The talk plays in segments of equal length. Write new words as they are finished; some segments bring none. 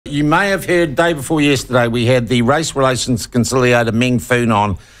You may have heard day before yesterday we had the Race Relations Conciliator Meng Foon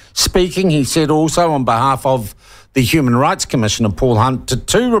on speaking. He said also on behalf of the Human Rights Commissioner Paul Hunt to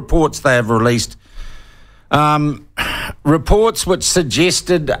two reports they have released, reports which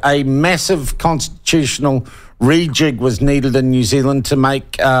suggested a massive constitutional rejig was needed in New Zealand to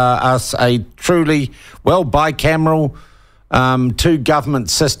make us a truly, bicameral two-government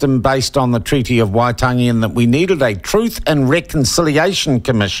system based on the Treaty of Waitangi, and that we needed a Truth and Reconciliation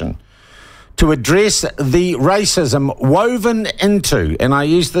Commission to address the racism woven into, and I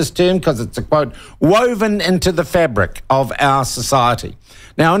use this term because it's a quote, woven into the fabric of our society.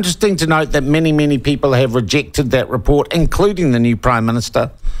 Now, interesting to note that many, many people have rejected that report, including the new Prime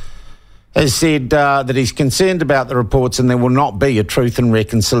Minister, has said that he's concerned about the reports and there will not be a Truth and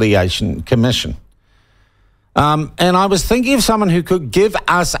Reconciliation Commission. And I was thinking of someone who could give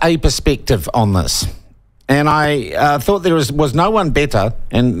us a perspective on this. And I thought there was no one better,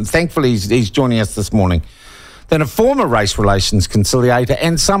 and thankfully he's joining us this morning, than a former race relations conciliator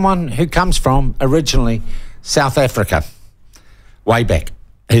and someone who comes from, originally, South Africa, way back.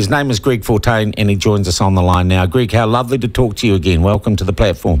 His name is Greg Fortuin, and he joins us on the line now. Greg, how lovely to talk to you again. Welcome to the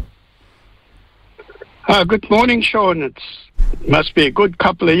platform. Good morning, Sean. It must be a good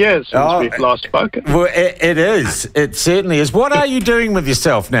couple of years since we've last spoken. Well, it is. It certainly is. What are you doing with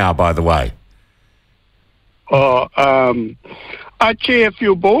yourself now, by the way? I chair a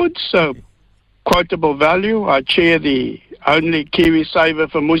few boards, so quotable value. I chair the only Kiwi Saver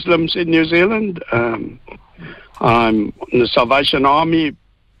for Muslims in New Zealand. I'm on the Salvation Army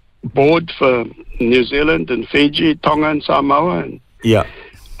board for New Zealand and Fiji, Tonga and Samoa. And yeah.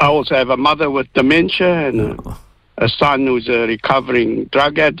 I also have a mother with dementia and a son who's a recovering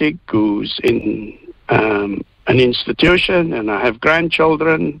drug addict who's in an institution, and I have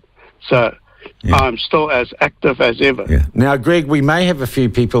grandchildren. So I'm still as active as ever. Yeah. Now, Greg, we may have a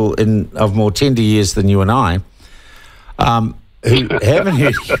few people of more tender years than you and I who haven't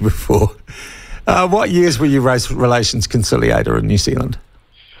heard you before. What years were you Race Relations Conciliator in New Zealand?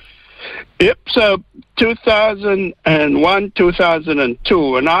 Yep, so 2001,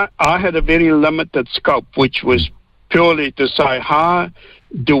 2002, and I had a very limited scope, which was purely to say, how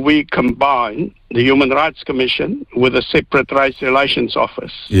do we combine the Human Rights Commission with a separate race relations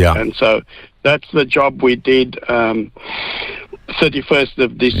office? Yeah. And so that's the job we did 31st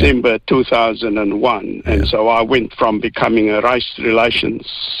of December 2001. And so I went from becoming a race relations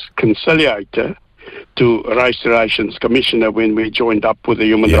conciliator to Race Relations Commissioner when we joined up with the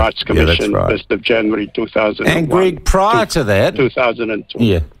Human Rights Commission 1st of January 2001. And Greg, prior to that,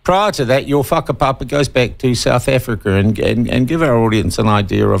 2002. Prior to that, your whakapapa goes back to South Africa, and give our audience an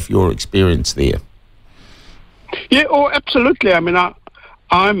idea of your experience there. Yeah, absolutely. I mean,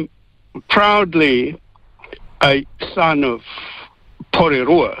 I'm proudly a son of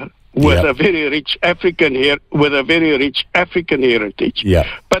Porirua, with a very rich African heritage. Yeah.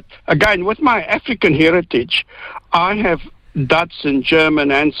 But again, with my African heritage, I have Dutch and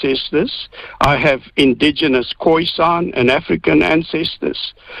German ancestors. I have indigenous Khoisan and African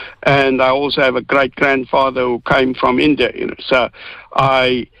ancestors, and I also have a great grandfather who came from India. So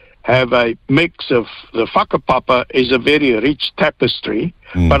I have a mix of the whakapapa is a very rich tapestry.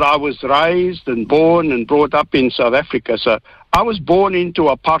 But I was raised and born and brought up in South Africa. So I was born into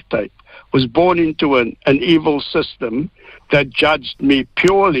apartheid, was born into an evil system that judged me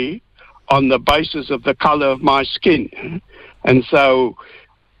purely on the basis of the color of my skin. And so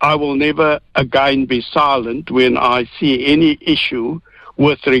I will never again be silent when I see any issue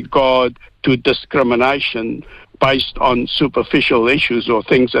with regard to discrimination based on superficial issues or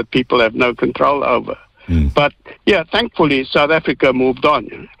things that people have no control over. But thankfully South Africa moved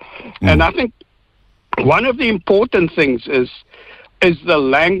on. And I think one of the important things is the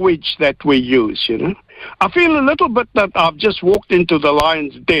language that we use, I feel a little bit that I've just walked into the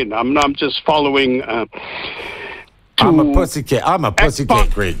lion's den. I'm just following... I'm a pussycat,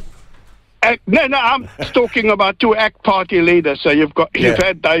 Greg. No, I'm talking about two ACT party leaders. So you've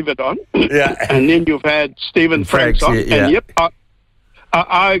had David on, and then you've had Stephen Franks on. And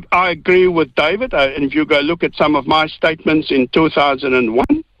I agree with David. And if you go look at some of my statements in 2001,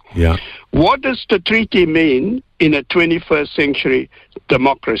 what does the treaty mean in a 21st century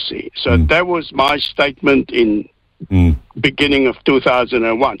democracy? So that was my statement in beginning of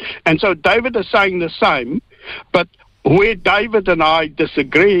 2001. And so David is saying the same, but where David and I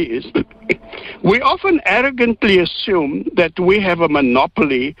disagree is we often arrogantly assume that we have a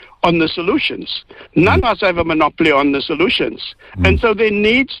monopoly on the solutions. None of us have a monopoly on the solutions. And so there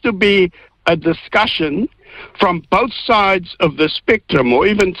needs to be a discussion from both sides of the spectrum, or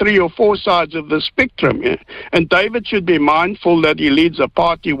even 3 or 4 sides of the spectrum. Yeah? And David should be mindful that he leads a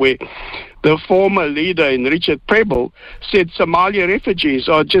party where the former leader, in Richard Prebble, said Somali refugees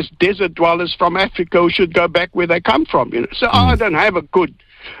are just desert dwellers from Africa who should go back where they come from. You know? So I don't have a good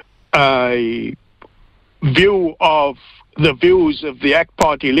view of the views of the ACT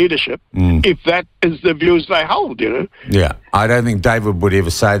Party leadership, if that is the views they hold, you know. Yeah, I don't think David would ever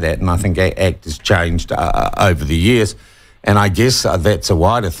say that, and I think ACT has changed over the years. And I guess that's a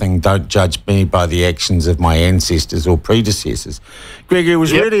wider thing. Don't judge me by the actions of my ancestors or predecessors. Gregory, it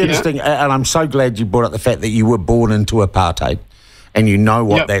was really interesting, and I'm so glad you brought up the fact that you were born into apartheid and you know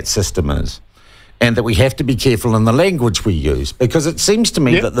what that system is, and that we have to be careful in the language we use, because it seems to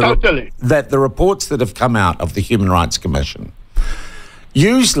me that the reports that have come out of the Human Rights Commission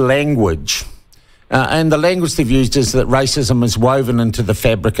use language, and the language they've used is that racism is woven into the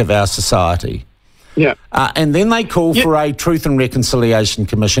fabric of our society. Yeah. And then they call for a Truth and Reconciliation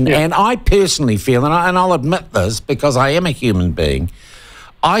Commission. Yeah. And I personally feel, and I'll admit this because I am a human being,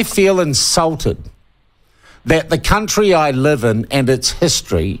 I feel insulted that the country I live in and its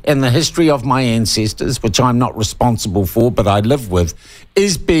history and the history of my ancestors, which I'm not responsible for but I live with,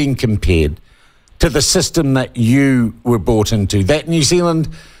 is being compared to the system that you were brought into. That New Zealand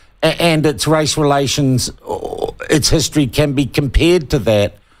and its race relations, its history can be compared to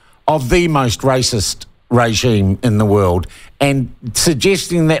that of the most racist regime in the world, and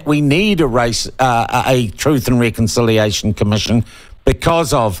suggesting that we need a Truth and Reconciliation Commission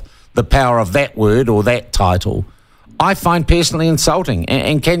because of the power of that word or that title, I find personally insulting.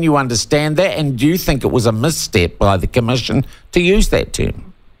 And can you understand that? And do you think it was a misstep by the Commission to use that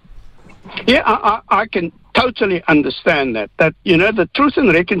term? Yeah, I can totally understand that. That, you know, the Truth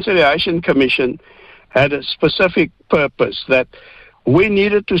and Reconciliation Commission had a specific purpose, that we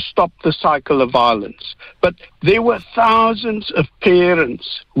needed to stop the cycle of violence. But there were thousands of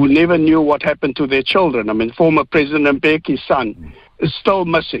parents who never knew what happened to their children. I mean, former President Mbeki's son is still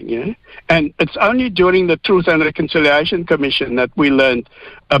missing. Yeah? And it's only during the Truth and Reconciliation Commission that we learned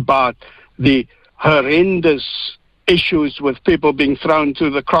about the horrendous issues with people being thrown to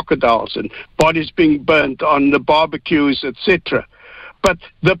the crocodiles and bodies being burnt on the barbecues, etc. But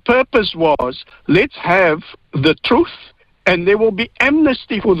the purpose was, let's have the truth, and there will be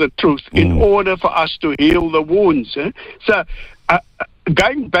amnesty for the truth in order for us to heal the wounds. Eh? So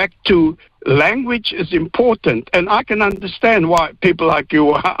going back to language is important, and I can understand why people like you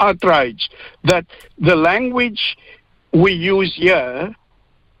are outraged that the language we use here,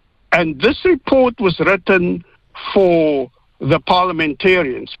 and this report was written for the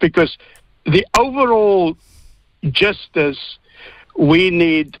parliamentarians, because the overall gist is we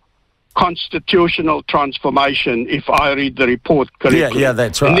need constitutional transformation, if I read the report correctly. Yeah,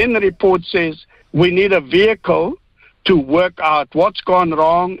 that's right. And then the report says we need a vehicle to work out what's gone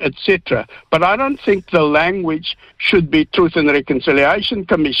wrong, etc. But I don't think the language should be Truth and Reconciliation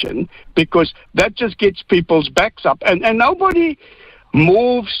Commission, because that just gets people's backs up. And nobody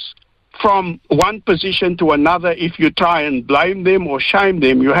moves from one position to another if you try and blame them or shame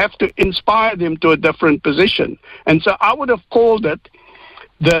them. You have to inspire them to a different position. And so I would have called it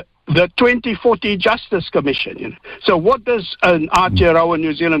the 2040 Justice Commission. You know? So what does an Aotearoa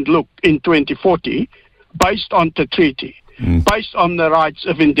New Zealand look in 2040 based on the treaty, based on the rights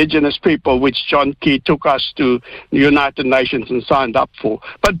of Indigenous people, which John Key took us to the United Nations and signed up for,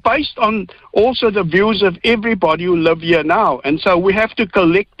 but based on also the views of everybody who live here now. And so we have to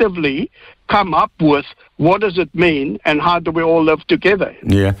collectively come up with what does it mean and how do we all live together.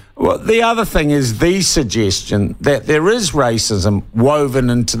 Yeah. Well, the other thing is the suggestion that there is racism woven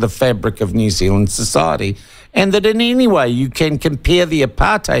into the fabric of New Zealand society, and that in any way you can compare the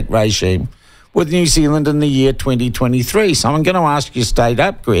apartheid regime with New Zealand in the year 2023. So I'm going to ask you straight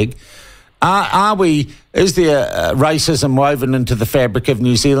up, Greg, is there racism woven into the fabric of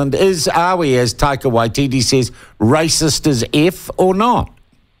New Zealand? Are we, as Taika Waititi says, racist as F or not?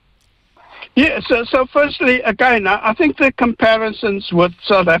 Yeah, so firstly, again, I think the comparisons with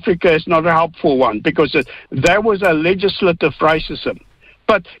South Africa is not a helpful one, because there was a legislative racism.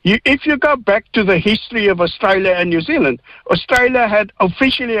 But if you go back to the history of Australia and New Zealand, Australia had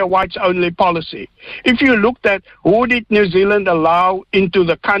officially a whites-only policy. If you looked at who did New Zealand allow into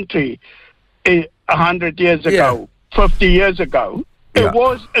the country 100 years ago, 50 years ago, it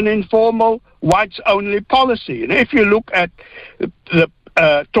was an informal whites-only policy. And if you look at the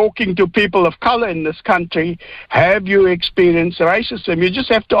talking to people of color in this country, have you experienced racism? You just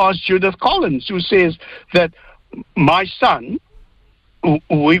have to ask Judith Collins, who says that my son,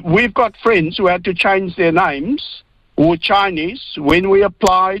 we've got friends who had to change their names, who were Chinese, when we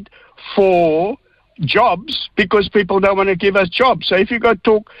applied for jobs because people don't want to give us jobs. So if you go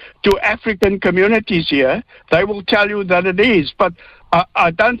talk to African communities here, they will tell you that it is. But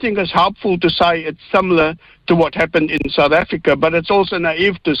I don't think it's helpful to say it's similar to what happened in South Africa, but it's also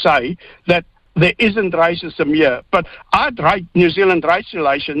naive to say that there isn't racism here. But I'd rate New Zealand race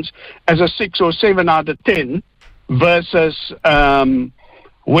relations as a 6 or 7 out of 10 versus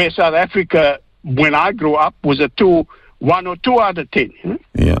where South Africa, when I grew up, was a 1 or 2 out of 10. You know?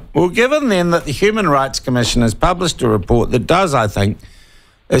 Yeah. Well, given then that the Human Rights Commission has published a report that does, I think,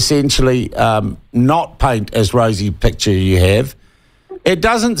 essentially not paint as rosy a picture you have, it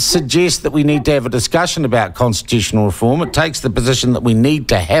doesn't suggest that we need to have a discussion about constitutional reform. It takes the position that we need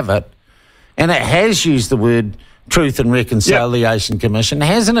to have it, and it has used the word Truth and Reconciliation Commission.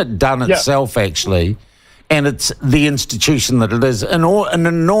 Hasn't it done itself, actually, and it's the institution that it is, an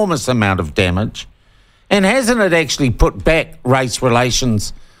enormous amount of damage? And hasn't it actually put back race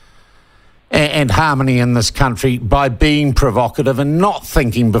relations and harmony in this country by being provocative and not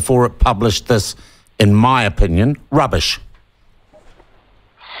thinking before it published this, in my opinion, rubbish?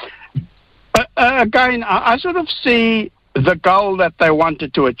 Again, I sort of see the goal that they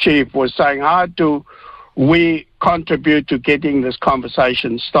wanted to achieve was saying, how do we contribute to getting this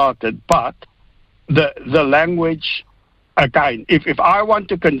conversation started? But the language, again, if I want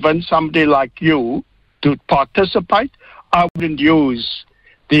to convince somebody like you to participate, I wouldn't use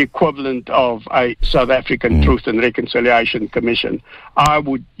the equivalent of a South African Truth and Reconciliation Commission. I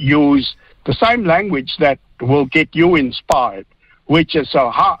would use the same language that will get you inspired, which is, so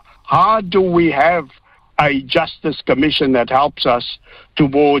how do we have a Justice Commission that helps us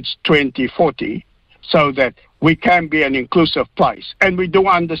towards 2040 so that we can be an inclusive place? And we do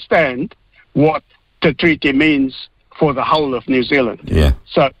understand what the treaty means for the whole of New Zealand. Yeah.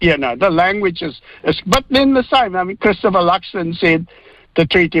 So, the language is but then the same. I mean, Christopher Luxon said the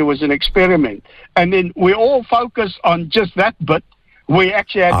treaty was an experiment. And then we all focus on just that bit. We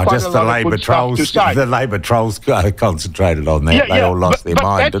actually had quite a lot of good stuff to say. The Labour trolls concentrated on that. They all lost their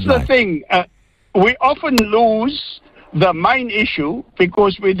mind, didn't they? But that's the thing. We often lose the main issue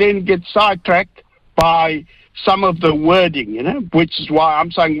because we then get sidetracked by some of the wording, which is why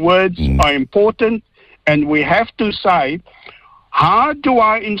I'm saying words are important, and we have to say, how do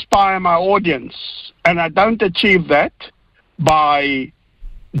I inspire my audience? And I don't achieve that by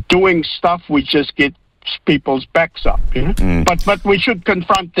doing stuff which just get people's backs up. But we should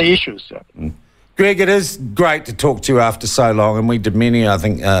confront the issues. Greg, it is great to talk to you after so long, and we did many, I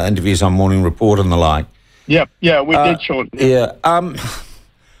think, interviews on Morning Report and the like. We did, Sean.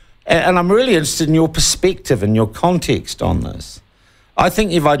 And I'm really interested in your perspective and your context on this. I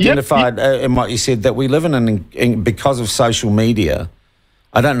think you've identified in what you said that we live in because of social media.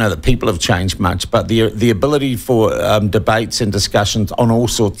 I don't know that people have changed much, but the ability for debates and discussions on all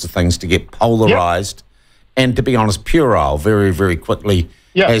sorts of things to get polarised and, to be honest, puerile very, very quickly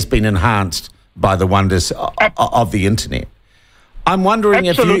has been enhanced by the wonders of the internet. I'm wondering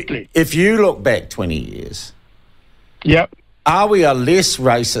if you look back 20 years, are we a less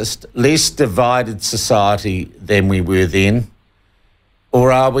racist, less divided society than we were then? Or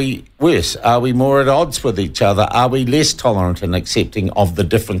are we worse? Are we more at odds with each other? Are we less tolerant and accepting of the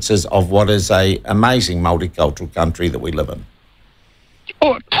differences of what is an amazing multicultural country that we live in?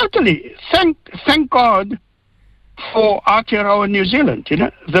 Oh, totally. Thank God for Aotearoa New Zealand.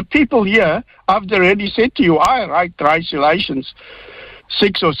 The people here, I've already said to you, I rate race relations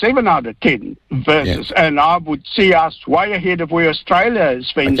 6 or 7 out of 10 versus, and I would see us way ahead of where Australia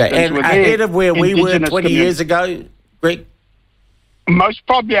is, for instance. And ahead of where we were 20 years ago, Greg? Most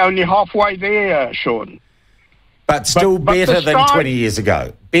probably only halfway there, Sean. But still better than 20 years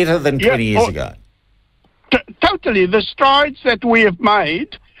ago. Better than 20 years ago. Totally. The strides that we have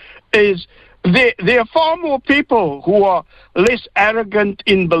made is there are far more people who are less arrogant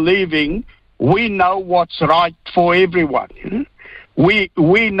in believing we know what's right for everyone. We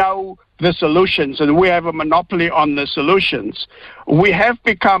know the solutions, and we have a monopoly on the solutions. We have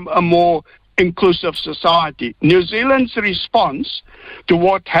become a more inclusive society. New Zealand's response to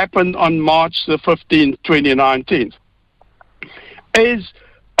what happened on March the 15th, 2019, is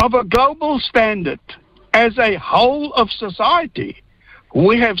of a global standard. As a whole of society,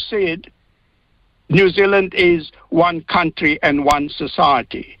 we have said New Zealand is one country and one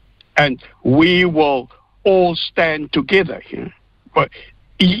society, and we will all stand together here. But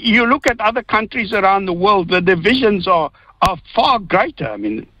you look at other countries around the world, the divisions are far greater. I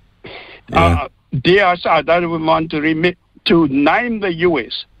mean, I don't even want to name the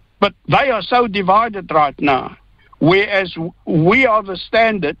US, but they are so divided right now, whereas we are the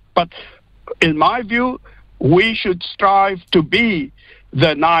standard. But in my view, we should strive to be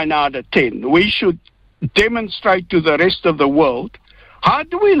the 9 out of 10. We should demonstrate to the rest of the world, how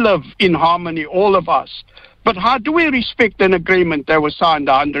do we live in harmony, all of us? But how do we respect an agreement that was signed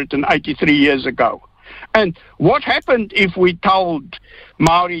 183 years ago? And what happened if we told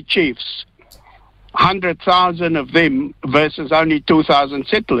Maori chiefs, 100,000 of them versus only 2,000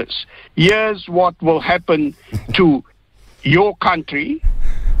 settlers, here's what will happen to your country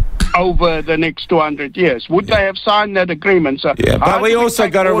over the next 200 years? Would they have signed that agreement? So yeah, but we also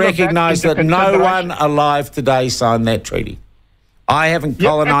got to recognise that no one alive today signed that treaty. I haven't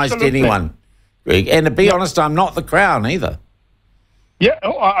colonised anyone, Greg. And to be honest, I'm not the Crown either. Yeah,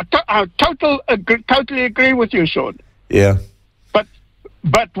 I totally agree with you, Sean. Yeah.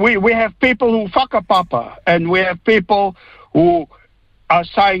 But we have people who whakapapa, and we have people who are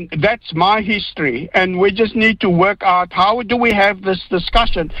saying, that's my history, and we just need to work out how do we have this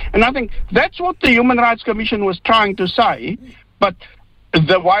discussion. And I think that's what the Human Rights Commission was trying to say, but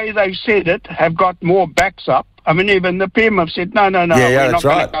the way they said it have got more backs up. I mean, even the PM have said, no, we're not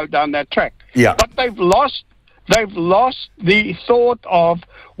going to go down that track. Yeah. But they've lost the thought of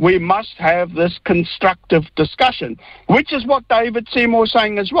we must have this constructive discussion, which is what David Seymour was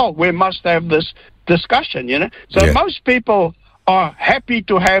saying as well. We must have this discussion, you know. So most people are happy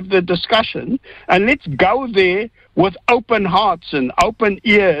to have the discussion, and let's go there with open hearts and open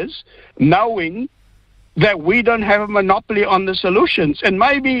ears, knowing that we don't have a monopoly on the solutions, and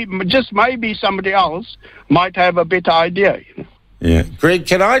maybe, just maybe, somebody else might have a better idea, you know? Yeah. Greg,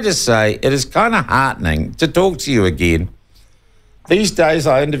 can I just say, it is kind of heartening to talk to you again. These days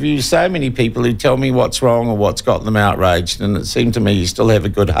I interview so many people who tell me what's wrong or what's got them outraged, and it seemed to me you still have a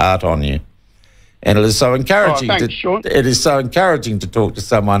good heart on you. And it is so encouraging. Thanks, Sean. It is so encouraging to talk to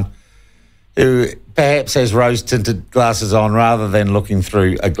someone who perhaps has rose-tinted glasses on rather than looking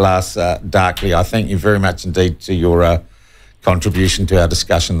through a glass darkly. I thank you very much indeed to your contribution to our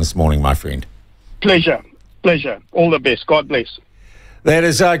discussion this morning, my friend. Pleasure. All the best. God bless. That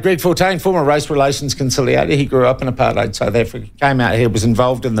is Greg Fortuin, former race relations conciliator. He grew up in apartheid South Africa, came out here, was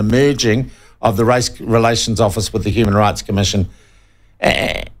involved in the merging of the Race Relations Office with the Human Rights Commission.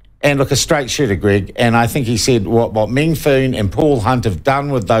 And look, a straight shooter, Greg. And I think he said what Ming Foon and Paul Hunt have done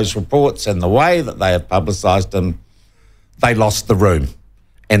with those reports and the way that they have publicised them, they lost the room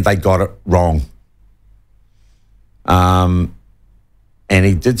and they got it wrong. And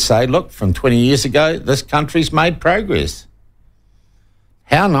he did say, look, from 20 years ago, this country's made progress.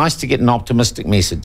 How nice to get an optimistic message.